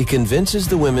 he convinces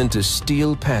the women to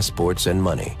steal passports and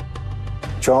money.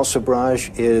 Charles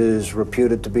Sobhraj is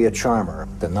reputed to be a charmer.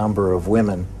 The number of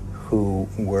women who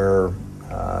were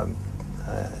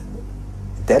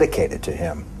dedicated to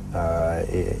him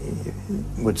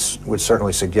would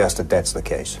certainly suggest that that's the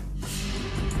case.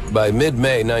 By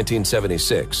mid-May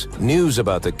 1976, news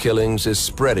about the killings is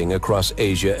spreading across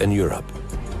Asia and Europe.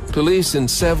 Police in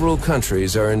several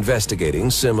countries are investigating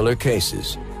similar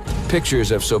cases.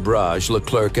 Pictures of Sobhraj,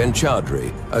 Leclerc, and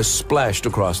Chaudhry are splashed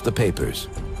across the papers.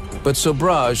 But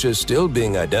Sobhraj is still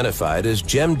being identified as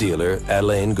gem dealer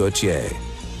Alain Gauthier.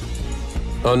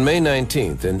 On May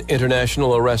 19th, an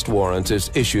international arrest warrant is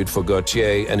issued for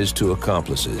Gauthier and his two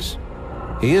accomplices.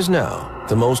 He is now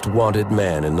the most wanted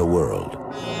man in the world.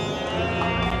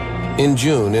 In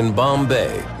June, in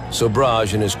Bombay,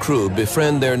 Sobhraj and his crew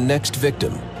befriend their next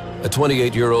victim, a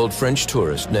 28-year-old French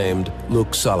tourist named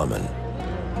Luc Solomon.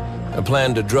 A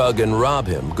plan to drug and rob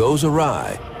him goes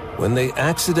awry when they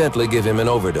accidentally give him an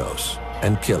overdose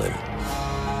and kill him.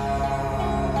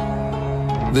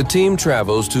 The team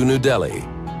travels to New Delhi.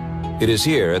 It is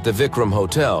here at the Vikram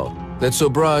Hotel that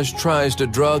Sobhraj tries to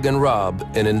drug and rob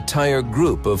an entire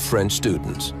group of French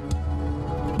students.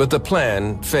 But the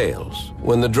plan fails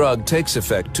when the drug takes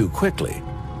effect too quickly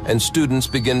and students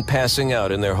begin passing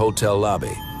out in their hotel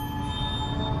lobby.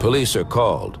 Police are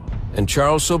called, and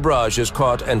Charles Sobhraj is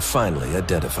caught and finally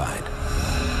identified.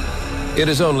 It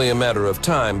is only a matter of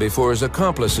time before his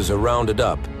accomplices are rounded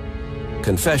up,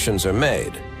 confessions are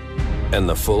made, and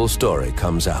the full story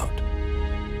comes out.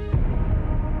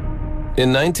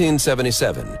 In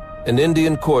 1977, an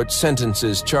Indian court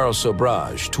sentences Charles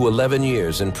Sobhraj to 11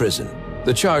 years in prison.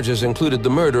 The charges included the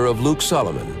murder of Luc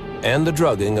Solomon and the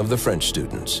drugging of the French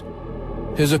students.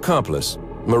 His accomplice,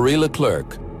 Marie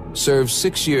Leclerc, serves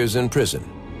 6 years in prison,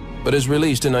 but is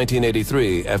released in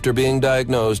 1983 after being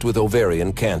diagnosed with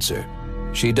ovarian cancer.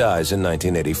 She dies in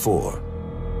 1984.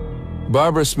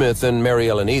 Barbara Smith and Mary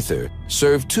Ellen Ether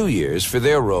served 2 years for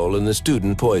their role in the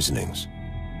student poisonings.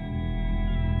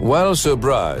 While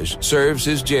Sobhraj serves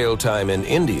his jail time in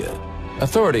India,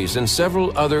 authorities in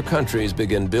several other countries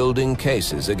begin building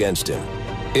cases against him.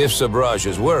 If Sobhraj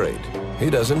is worried, he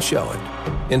doesn't show it.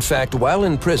 In fact, while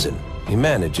in prison, he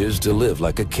manages to live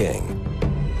like a king.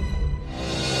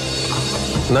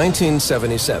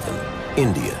 1977,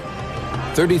 India.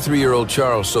 33-year-old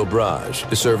Charles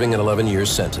Sobhraj is serving an 11-year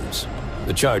sentence.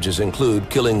 The charges include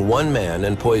killing one man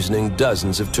and poisoning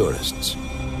dozens of tourists.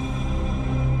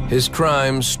 His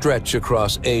crimes stretch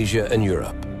across Asia and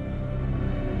Europe.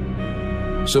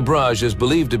 Sobhraj is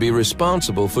believed to be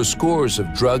responsible for scores of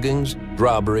druggings,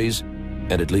 robberies,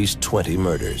 and at least 20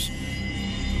 murders.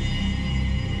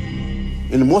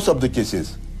 In most of the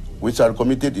cases which are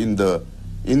committed in the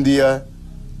India,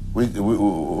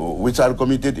 which are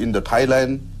committed in the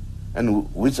Thailand,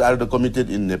 and which are committed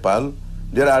in Nepal,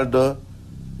 there are the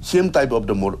same type of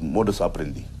the modus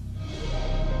operandi.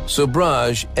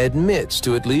 Sobhraj admits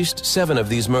to at least 7 of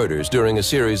these murders during a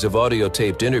series of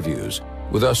audio-taped interviews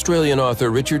with Australian author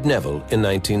Richard Neville in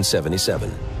 1977.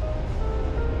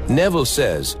 Neville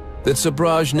says that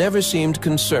Sobhraj never seemed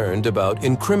concerned about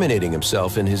incriminating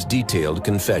himself in his detailed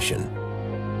confession.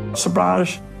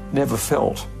 Sobhraj never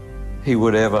felt he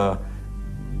would ever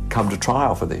come to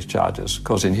trial for these charges,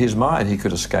 because in his mind he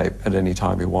could escape at any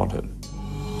time he wanted.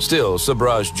 Still,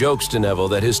 Sobhraj jokes to Neville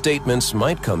that his statements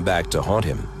might come back to haunt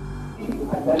him.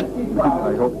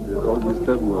 I hope all this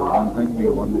stuff will thank me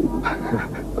one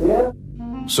day.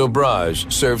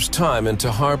 Sobhraj serves time in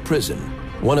Tihar prison,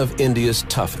 one of India's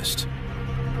toughest.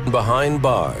 Behind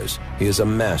bars, he is a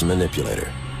mass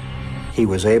manipulator. He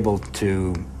was able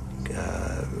to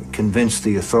convince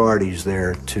the authorities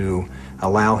there to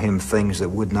allow him things that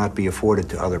would not be afforded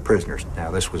to other prisoners.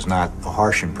 Now, this was not a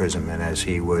harsh imprisonment, as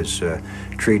he was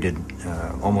treated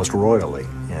almost royally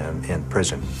in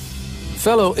prison.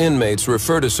 Fellow inmates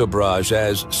refer to Sobhraj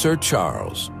as Sir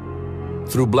Charles.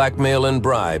 Through blackmail and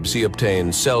bribes, he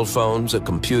obtains cell phones, a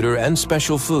computer, and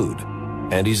special food,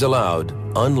 and he's allowed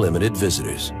unlimited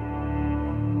visitors.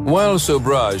 While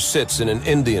Sobhraj sits in an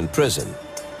Indian prison,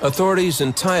 authorities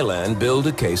in Thailand build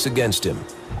a case against him.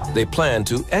 They plan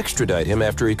to extradite him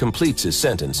after he completes his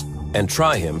sentence and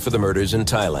try him for the murders in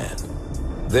Thailand.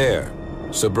 There,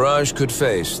 Sobhraj could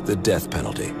face the death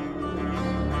penalty.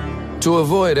 To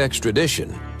avoid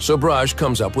extradition, Sobhraj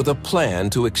comes up with a plan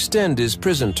to extend his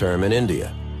prison term in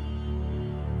India.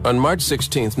 On March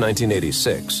 16,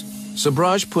 1986,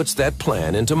 Sobhraj puts that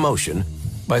plan into motion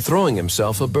by throwing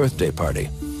himself a birthday party.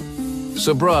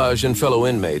 Sobhraj and fellow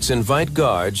inmates invite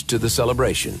guards to the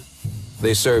celebration.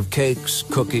 They serve cakes,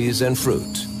 cookies, and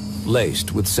fruit,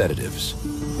 laced with sedatives.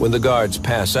 When the guards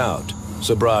pass out,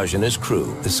 Sobhraj and his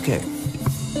crew escape.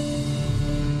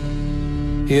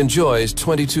 He enjoys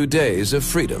 22 days of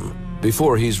freedom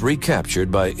before he's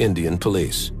recaptured by Indian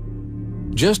police.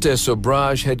 Just as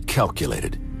Sobhraj had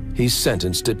calculated, he's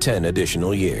sentenced to 10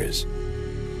 additional years.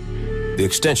 The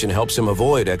extension helps him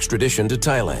avoid extradition to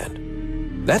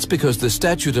Thailand. That's because the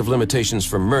statute of limitations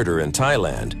for murder in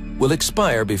Thailand will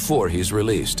expire before he's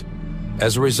released.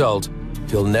 As a result,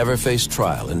 he'll never face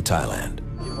trial in Thailand.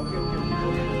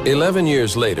 11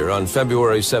 years later, on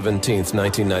February 17,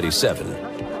 1997,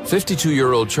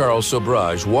 52-year-old Charles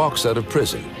Sobhraj walks out of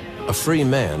prison, a free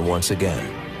man once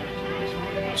again.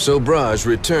 Sobhraj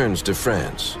returns to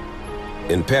France.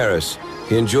 In Paris,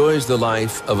 he enjoys the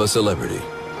life of a celebrity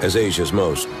as Asia's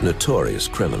most notorious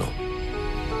criminal.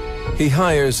 He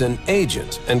hires an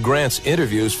agent and grants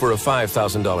interviews for a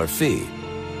 $5,000 fee.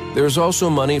 There's also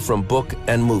money from book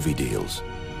and movie deals.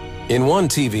 In one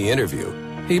TV interview,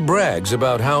 he brags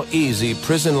about how easy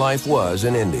prison life was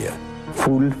in India.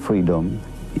 Full freedom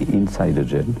inside the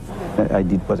jail. I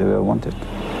did whatever I wanted.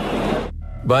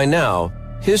 By now,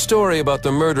 his story about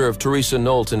the murder of Teresa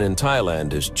Knowlton in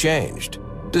Thailand has changed,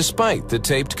 despite the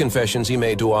taped confessions he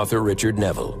made to author Richard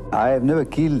Neville. I have never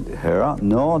killed her,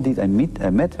 nor did I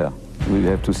met her. We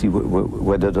have to see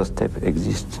whether those tapes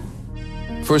exist.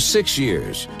 For 6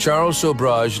 years, Charles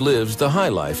Sobhraj lives the high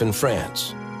life in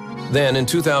France. Then, in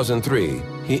 2003,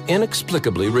 he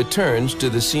inexplicably returns to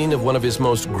the scene of one of his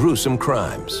most gruesome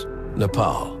crimes,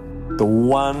 Nepal. The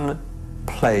one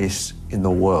place in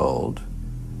the world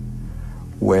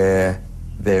where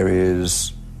there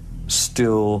is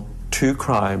still 2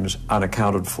 crimes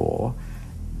unaccounted for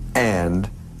and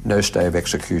no stay of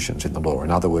executions in the law. In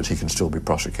other words, he can still be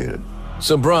prosecuted.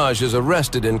 Sobhraj is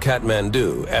arrested in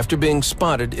Kathmandu after being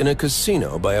spotted in a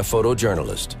casino by a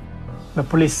photojournalist. The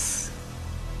police,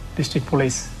 district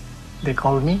police, they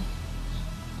called me.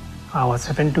 I was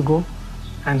happened to go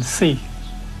and see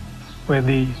whether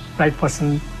the right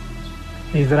person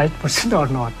is the right person or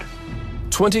not.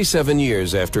 27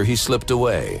 years after he slipped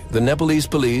away, the Nepalese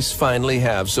police finally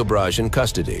have Sobhraj in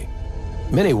custody.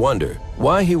 Many wonder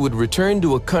why he would return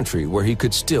to a country where he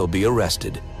could still be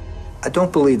arrested. I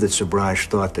don't believe that Sobhraj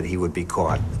thought that he would be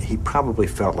caught. He probably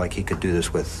felt like he could do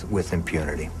this with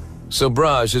impunity.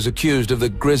 Sobhraj is accused of the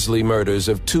grisly murders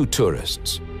of 2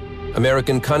 tourists,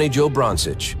 American Connie Jo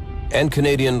Bronsich and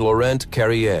Canadian Laurent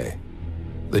Carrier.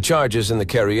 The charges in the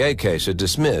Carrier case are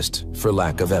dismissed for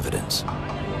lack of evidence.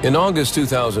 In August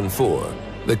 2004,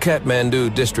 the Kathmandu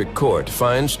District Court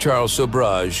finds Charles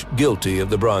Sobhraj guilty of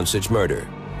the Bronsich murder.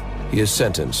 He is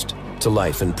sentenced to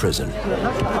life in prison.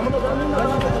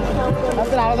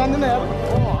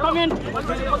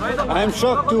 I am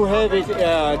shocked to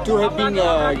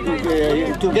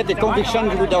get the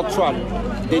conviction without trial.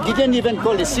 They didn't even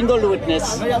call a single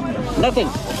witness. Nothing.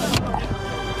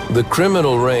 The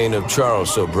criminal reign of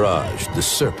Charles Sobhraj, the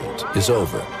Serpent, is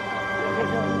over.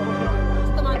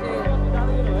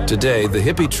 Today, the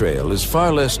hippie trail is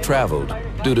far less traveled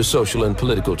due to social and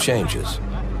political changes.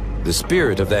 The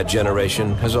spirit of that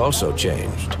generation has also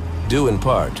changed, due in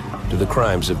part to the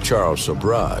crimes of Charles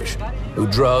Sobhraj, who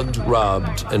drugged,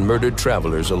 robbed, and murdered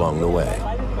travelers along the way.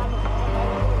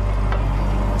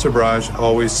 Sobhraj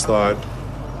always thought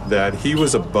that he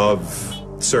was above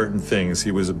certain things.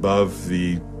 He was above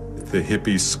the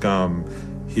hippie scum.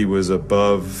 He was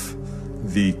above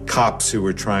the cops who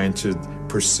were trying to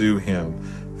pursue him,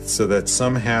 so that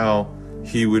somehow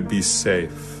he would be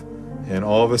safe. And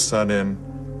all of a sudden,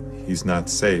 he's not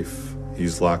safe.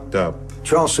 He's locked up.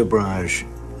 Charles Sobhraj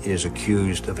is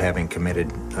accused of having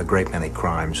committed a great many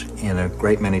crimes in a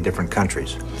great many different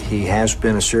countries. He has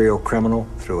been a serial criminal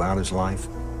throughout his life.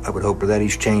 I would hope that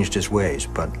he's changed his ways,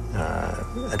 but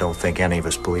I don't think any of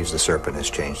us believes the Serpent has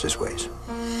changed his ways.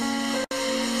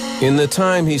 In the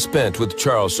time he spent with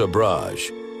Charles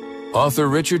Sobhraj, author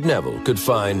Richard Neville could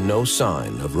find no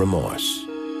sign of remorse.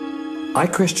 I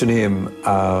question him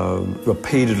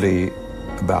repeatedly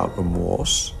about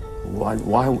remorse.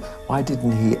 Why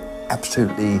didn't he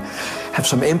absolutely have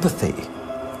some empathy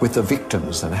with the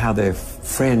victims and how their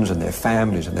friends and their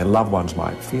families and their loved ones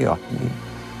might feel? He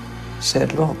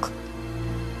said, look,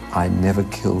 I never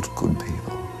killed good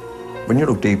people. When you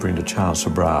look deeper into Charles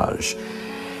Sobhraj,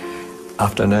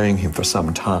 after knowing him for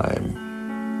some time,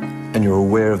 and you're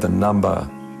aware of the number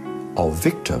of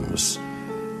victims,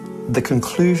 the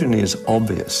conclusion is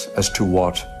obvious as to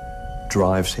what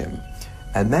drives him,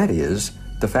 and that is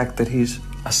the fact that he's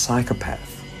a psychopath.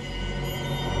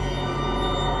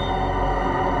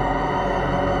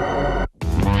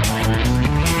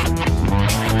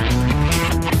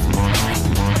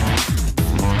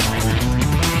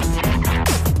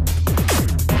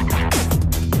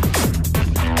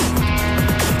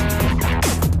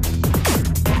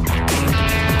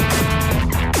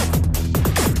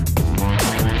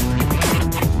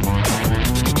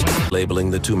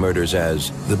 labeling the two murders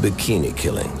as the bikini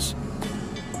killings.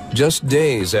 Just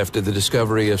days after the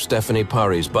discovery of Stephanie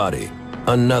Pari's body,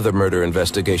 another murder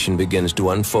investigation begins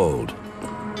to unfold.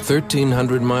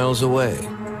 1,300 miles away,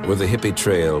 where the hippie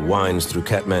trail winds through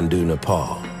Kathmandu,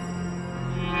 Nepal.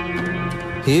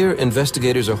 Here,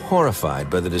 investigators are horrified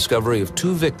by the discovery of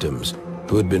two victims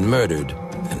who had been murdered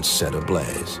and set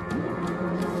ablaze.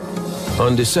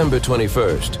 On December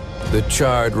 21st, the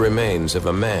charred remains of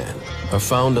a man are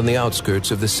found on the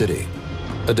outskirts of the city.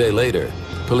 A day later,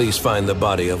 police find the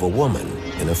body of a woman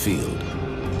in a field.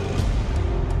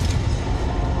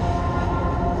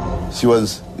 She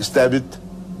was stabbed,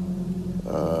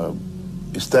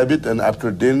 and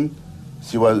after then,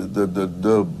 she was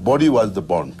the body was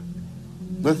burned.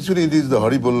 But actually, it is the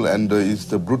horrible and it's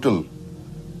the brutal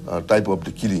type of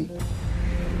the killing.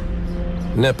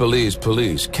 Nepalese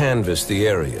police canvass the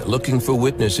area, looking for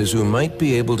witnesses who might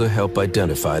be able to help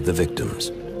identify the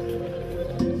victims.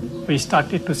 We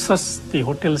started to search the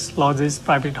hotels, lodges,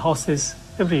 private houses,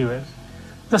 everywhere.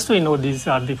 Just we know these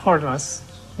are the foreigners,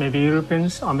 maybe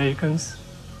Europeans, Americans,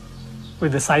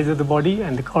 with the size of the body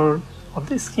and the color of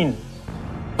the skin.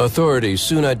 Authorities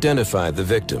soon identified the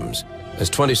victims as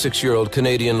 26-year-old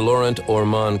Canadian Laurent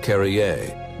Ormond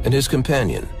Carrier and his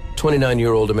companion,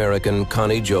 29-year-old American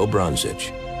Connie Jo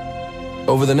Bronzich.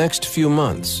 Over the next few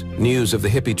months, news of the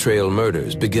hippie trail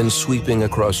murders begins sweeping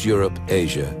across Europe,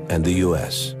 Asia, and the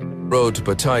U.S. Road to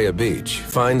Pattaya Beach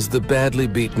finds the badly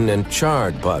beaten and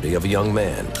charred body of a young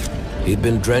man. He'd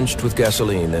been drenched with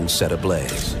gasoline and set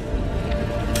ablaze.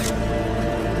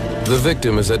 The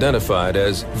victim is identified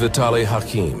as Vitaly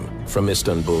Hakim from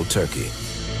Istanbul, Turkey.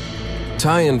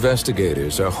 Thai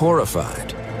investigators are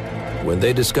horrified when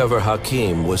they discover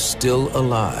Hakim was still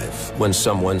alive when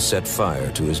someone set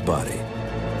fire to his body.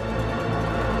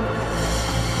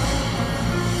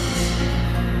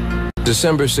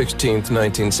 December 16th,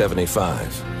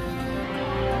 1975.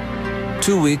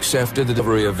 2 weeks after the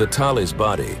delivery of Vitaly's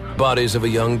body, bodies of a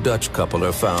young Dutch couple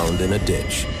are found in a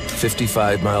ditch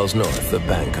 55 miles north of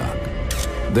Bangkok.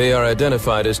 They are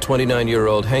identified as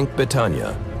 29-year-old Henk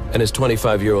Betania and his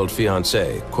 25-year-old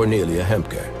fiancée, Cornelia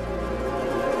Hemker.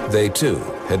 They too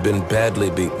had been badly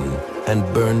beaten and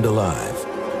burned alive.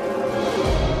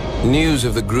 News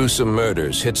of the gruesome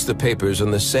murders hits the papers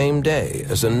on the same day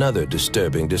as another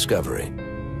disturbing discovery.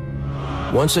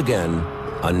 Once again,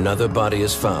 another body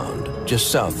is found just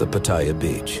south of Pattaya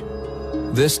Beach.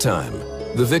 This time,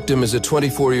 the victim is a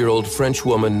 24-year-old French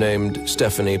woman named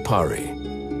Stephanie Pari.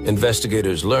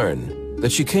 Investigators learn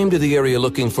that she came to the area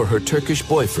looking for her Turkish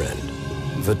boyfriend,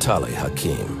 Vitaly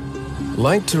Hakim.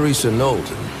 Like Teresa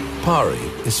Knowlton, Pari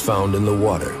is found in the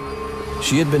water.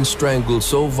 She had been strangled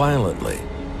so violently,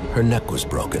 her neck was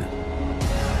broken.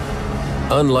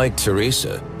 Unlike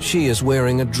Teresa, she is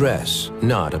wearing a dress,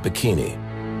 not a bikini.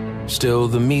 Still,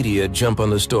 the media jump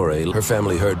on the story. Her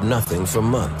family heard nothing for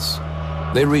months.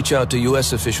 They reach out to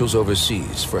U.S. officials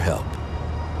overseas for help.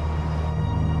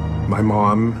 My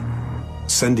mom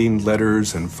sending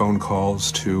letters and phone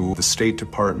calls to the State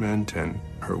Department and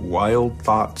her wild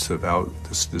thoughts about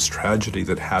this tragedy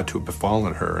that had to have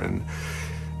befallen her. And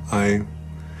I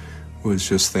was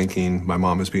just thinking my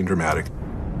mom was being dramatic.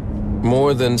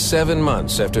 More than 7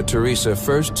 months after Teresa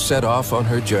first set off on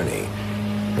her journey,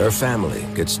 her family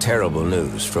gets terrible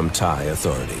news from Thai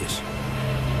authorities.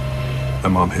 My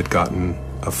mom had gotten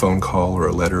a phone call or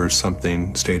a letter or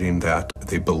something stating that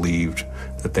they believed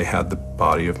that they had the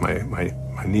body of my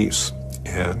niece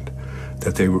and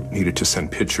that they needed to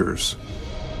send pictures.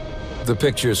 The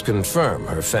pictures confirm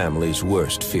her family's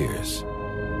worst fears.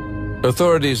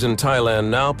 Authorities in Thailand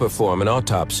now perform an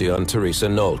autopsy on Teresa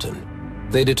Knowlton.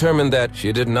 They determined that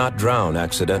she did not drown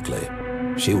accidentally.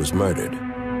 She was murdered.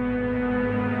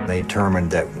 They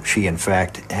determined that she, in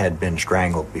fact, had been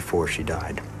strangled before she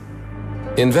died.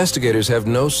 Investigators have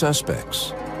no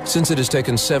suspects. Since it has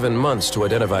taken 7 months to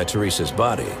identify Teresa's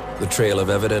body, the trail of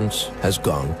evidence has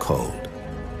gone cold.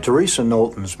 Teresa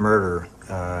Knowlton's murder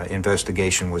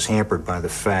investigation was hampered by the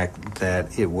fact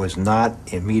that it was not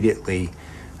immediately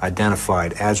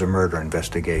identified as a murder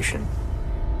investigation.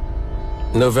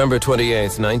 November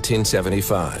 28,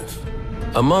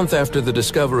 1975. A month after the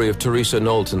discovery of Teresa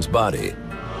Knowlton's body,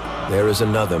 there is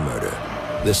another murder,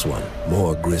 this one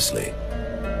more grisly.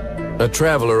 A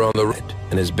traveler on the road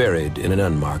and is buried in an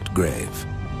unmarked grave.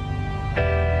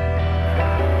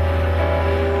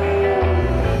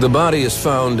 The body is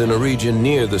found in a region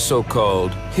near the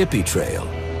so-called hippie trail,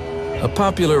 a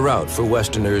popular route for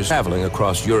Westerners traveling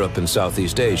across Europe and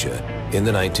Southeast Asia in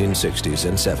the 1960s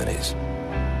and 70s.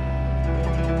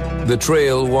 The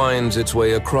trail winds its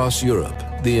way across Europe,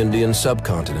 the Indian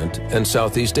subcontinent, and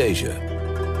Southeast Asia,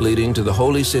 leading to the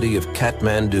holy city of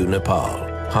Kathmandu, Nepal,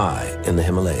 high in the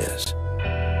Himalayas.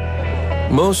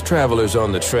 Most travelers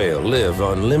on the trail live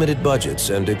on limited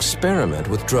budgets and experiment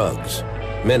with drugs.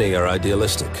 Many are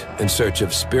idealistic, in search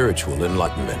of spiritual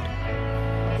enlightenment.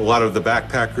 A lot of the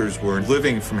backpackers were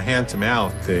living from hand to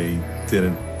mouth. They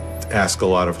didn't ask a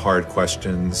lot of hard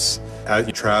questions. As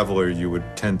a traveler, you would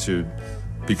tend to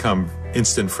become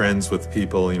instant friends with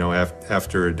people,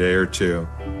 after a day or two.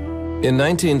 In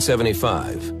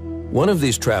 1975, one of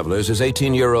these travelers is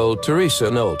 18-year-old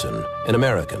Teresa Knowlton, an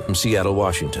American from Seattle,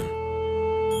 Washington.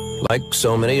 Like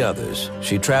so many others,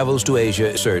 she travels to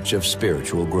Asia in search of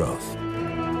spiritual growth.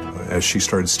 As she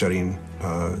started studying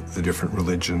the different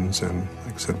religions and,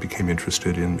 like I said, became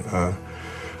interested in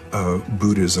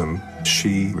Buddhism,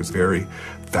 she was very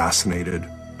fascinated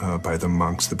by the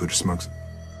monks, the Buddhist monks.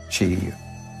 She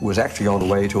was actually on the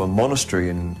way to a monastery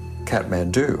in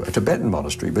Kathmandu, a Tibetan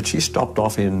monastery, but she stopped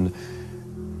off in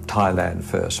Thailand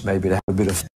first, maybe to have a bit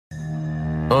of...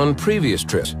 On previous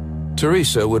trips,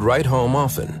 Teresa would write home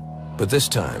often, but this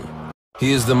time,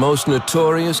 he is the most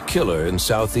notorious killer in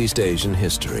Southeast Asian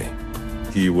history.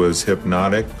 He was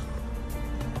hypnotic,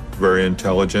 very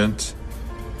intelligent,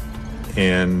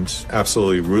 and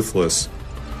absolutely ruthless.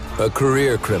 A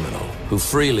career criminal who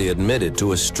freely admitted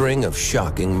to a string of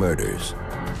shocking murders.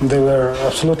 They were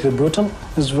absolutely brutal.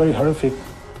 It was very horrific.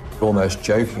 Almost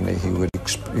jokingly,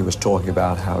 he was talking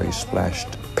about how he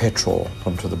splashed petrol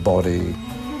onto the body.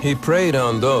 He preyed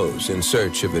on those in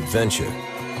search of adventure.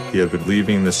 He had been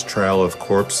leaving this trail of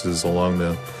corpses along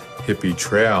the hippie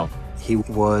trail. He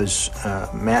was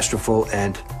masterful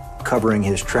at covering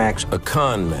his tracks. A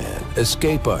con man,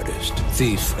 escape artist,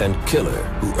 thief, and killer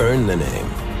who earned the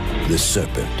name the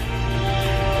Serpent.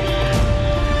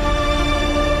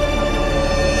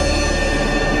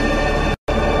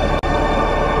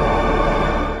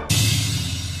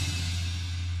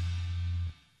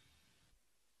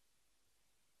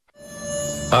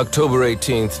 October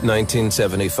 18th,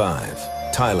 1975,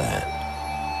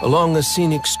 Thailand. Along a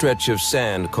scenic stretch of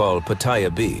sand called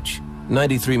Pattaya Beach,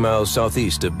 93 miles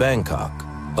southeast of Bangkok,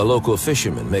 a local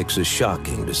fisherman makes a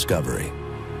shocking discovery.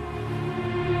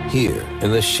 Here,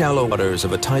 in the shallow waters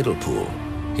of a tidal pool,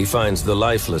 he finds the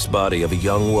lifeless body of a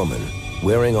young woman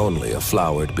wearing only a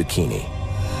flowered bikini.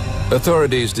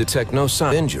 Authorities detect no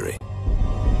sign of injury.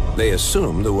 They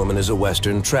assume the woman is a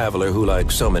Western traveler who,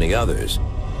 like so many others,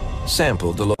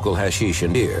 sampled the local hashish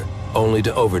and beer, only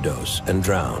to overdose and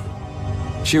drown.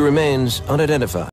 She remains unidentified.